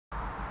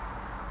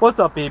What's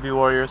up, BB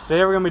Warriors? Today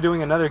we're going to be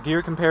doing another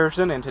gear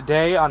comparison, and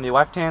today on the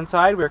left hand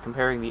side we're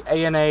comparing the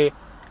ANA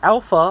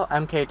Alpha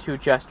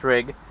MK2 chest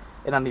rig,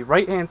 and on the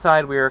right hand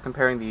side we are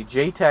comparing the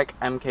J-TECH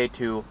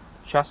MK2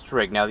 chest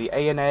rig. Now the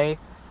ANA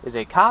is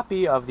a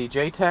copy of the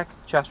J-TECH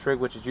chest rig,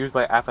 which is used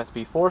by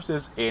FSB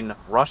forces in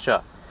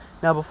Russia.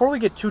 Now before we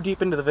get too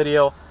deep into the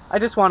video, I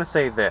just want to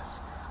say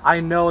this.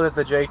 I know that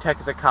the J-TECH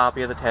is a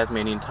copy of the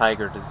Tasmanian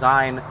Tiger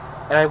design,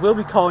 and I will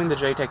be calling the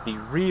J-TECH the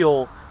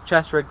real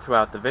chest rig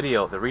throughout the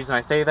video. The reason I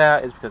say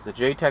that is because the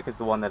J-TECH is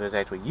the one that is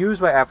actually used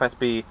by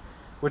FSB,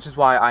 which is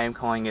why I am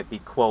calling it the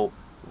quote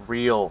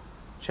real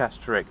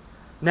chest rig.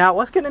 Now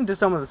let's get into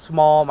some of the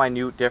small,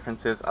 minute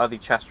differences of the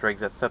chest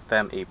rigs that set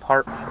them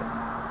apart.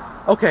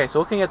 Okay, so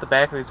looking at the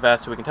back of these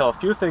vests, we can tell a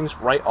few things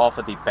right off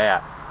of the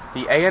bat.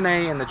 The ANA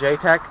and the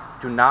J-TECH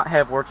do not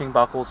have working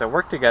buckles that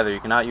work together. You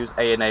cannot use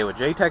ANA with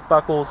J-TECH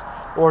buckles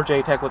or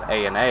J-TECH with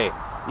ANA.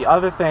 The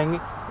other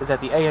thing is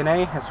that the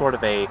ANA has sort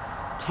of a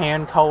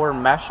tan color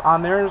mesh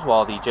on theirs,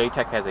 while the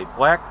J-TECH has a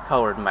black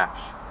colored mesh.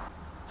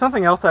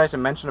 Something else that I should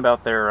mention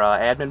about their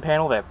admin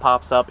panel that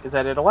pops up is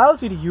that it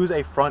allows you to use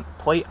a front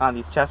plate on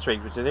these chest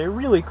rigs, which is a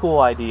really cool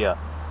idea.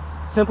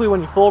 Simply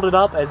when you fold it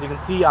up, as you can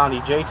see on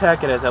the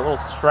J-TECH, it has a little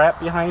strap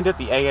behind it.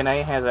 The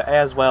ANA has it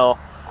as well,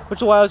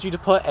 which allows you to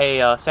put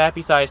a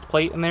sappy sized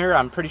plate in there.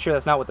 I'm pretty sure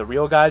that's not what the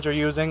real guys are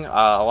using.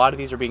 A lot of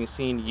these are being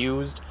seen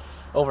used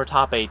over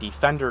top a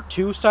Defender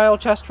 2 style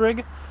chest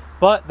rig.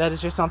 But that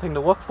is just something to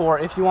look for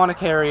if you want to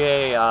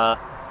carry a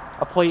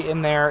plate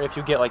in there. If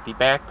you get like the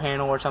back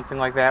panel or something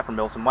like that from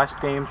Mills & West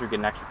games, you get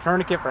an extra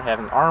tourniquet for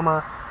having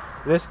armor.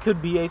 This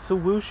could be a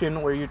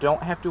solution where you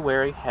don't have to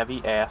wear a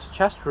heavy-ass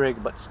chest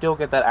rig, but still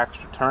get that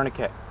extra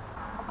tourniquet.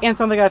 And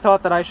something I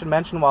thought that I should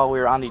mention while we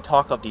were on the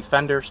talk of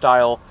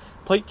Defender-style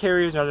plate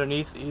carriers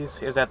underneath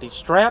is that the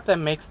strap that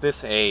makes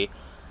this a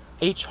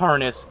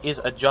H-harness is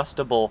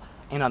adjustable.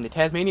 And on the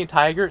Tasmanian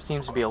Tiger, it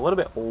seems to be a little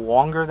bit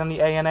longer than the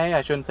ANA.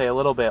 I shouldn't say a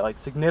little bit, like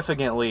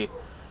significantly.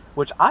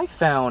 Which I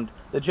found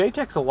the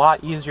J-TECH's a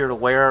lot easier to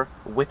wear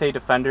with a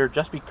Defender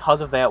just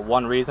because of that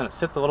one reason. It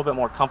sits a little bit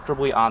more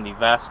comfortably on the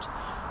vest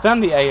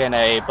than the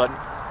ANA. But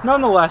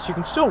nonetheless, you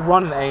can still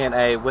run an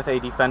ANA with a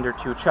Defender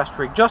 2 chest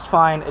rig just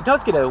fine. It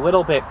does get a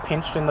little bit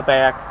pinched in the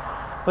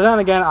back. But then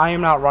again, I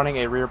am not running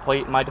a rear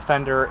plate in my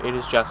Defender. It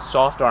is just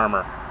soft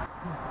armor.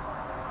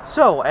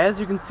 So, as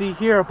you can see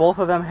here, both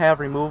of them have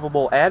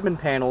removable admin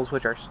panels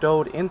which are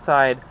stowed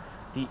inside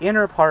the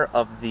inner part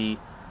of the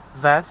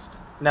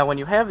vest. Now, when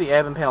you have the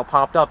admin panel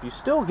popped up, you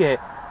still get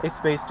a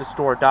space to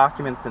store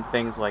documents and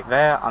things like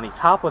that on the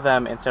top of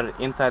them instead of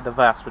inside the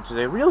vest, which is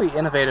a really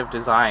innovative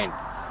design.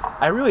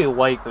 I really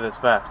like this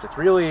vest.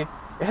 It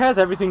has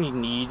everything you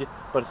need,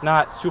 but it's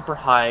not super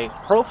high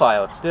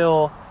profile. It's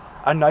still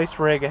a nice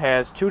rig. It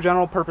has two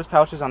general purpose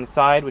pouches on the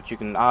side, which you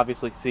can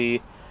obviously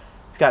see.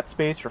 It's got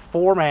space for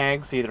 4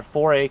 mags, either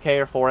 4 AK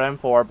or 4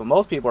 M4, but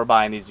most people are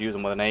buying these to use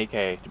them with an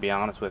AK, to be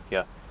honest with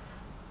you.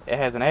 It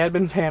has an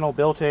admin panel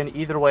built in.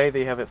 Either way,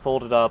 they have it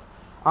folded up.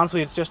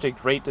 Honestly, it's just a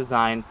great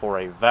design for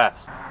a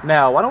vest.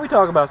 Now, why don't we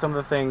talk about some of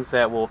the things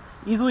that will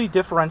easily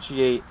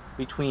differentiate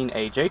between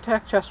a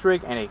J-TECH chest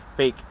rig and a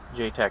fake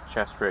J-TECH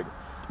chest rig.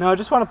 Now, I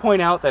just want to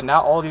point out that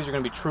not all of these are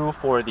going to be true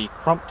for the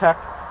Crumptech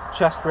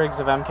chest rigs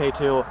of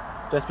MK2,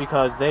 just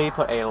because they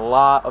put a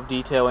lot of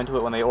detail into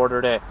it when they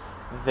ordered it.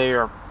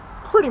 They're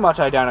pretty much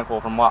identical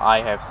from what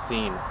I have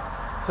seen.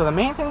 So the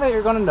main thing that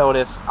you're going to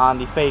notice on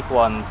the fake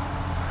ones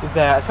is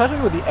that,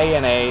 especially with the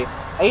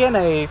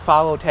ANA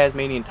followed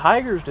Tasmanian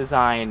Tiger's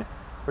design,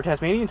 where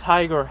Tasmanian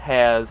Tiger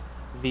has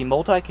the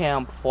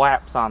multicam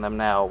flaps on them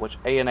now, which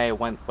ANA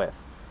went with.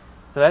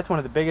 So that's one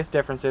of the biggest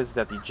differences, is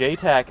that the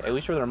J-TECH, at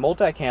least for their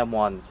multicam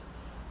ones,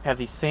 have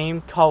the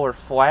same color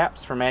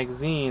flaps for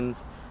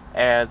magazines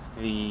as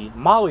the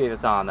molly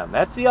that's on them.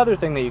 That's the other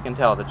thing that you can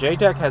tell. The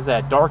J-TECH has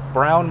that dark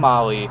brown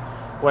molly,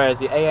 whereas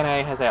the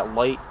ANA has that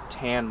light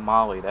tan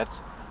molly. That's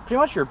pretty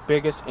much your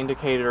biggest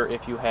indicator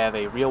if you have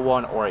a real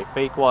one or a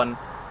fake one.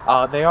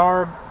 They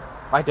are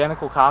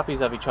identical copies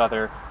of each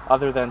other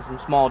than some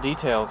small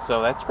details,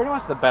 so that's pretty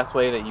much the best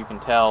way that you can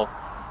tell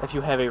if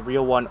you have a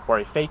real one or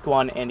a fake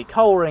one, and the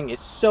coloring is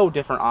so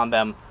different on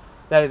them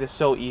that it is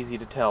so easy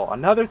to tell.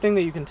 Another thing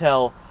that you can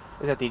tell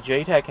is that the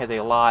J-TECH has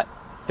a lot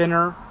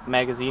thinner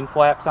magazine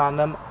flaps on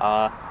them,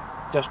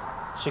 just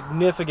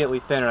significantly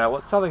thinner. That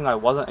was something I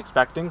wasn't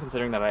expecting,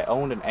 considering that I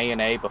owned an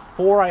ANA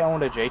before I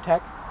owned a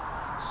J-TECH.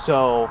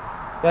 So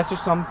that's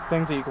just some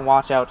things that you can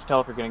watch out to tell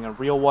if you're getting a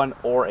real one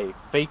or a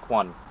fake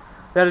one.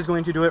 That is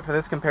going to do it for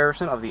this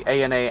comparison of the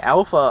ANA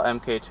Alpha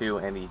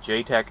MK2 and the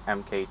J-TECH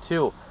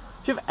MK2.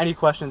 If you have any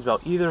questions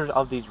about either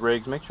of these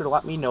rigs, make sure to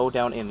let me know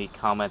down in the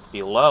comments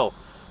below.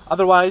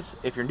 Otherwise,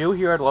 if you're new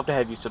here, I'd love to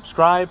have you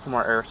subscribe for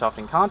more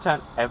airsofting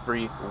content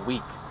every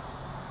week.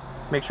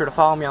 Make sure to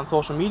follow me on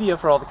social media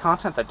for all the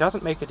content that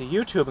doesn't make it to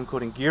YouTube,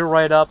 including gear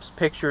write-ups,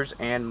 pictures,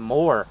 and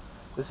more.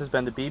 This has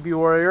been the BB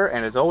Warrior,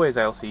 and as always,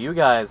 I'll see you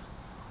guys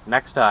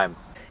next time.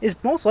 Is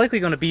most likely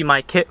going to be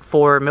my kit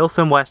for Mills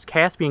 & West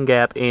Caspian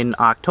Gap in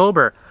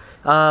October.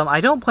 I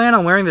don't plan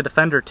on wearing the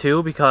Defender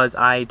 2 because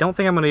I don't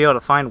think I'm going to be able to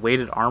find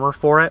weighted armor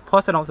for it.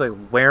 Plus, I don't feel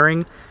like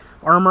wearing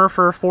armor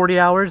for 40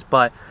 hours,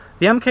 but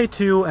the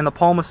MK2 and the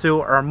Palma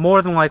suit are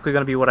more than likely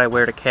going to be what I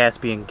wear to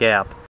Caspi and Gap.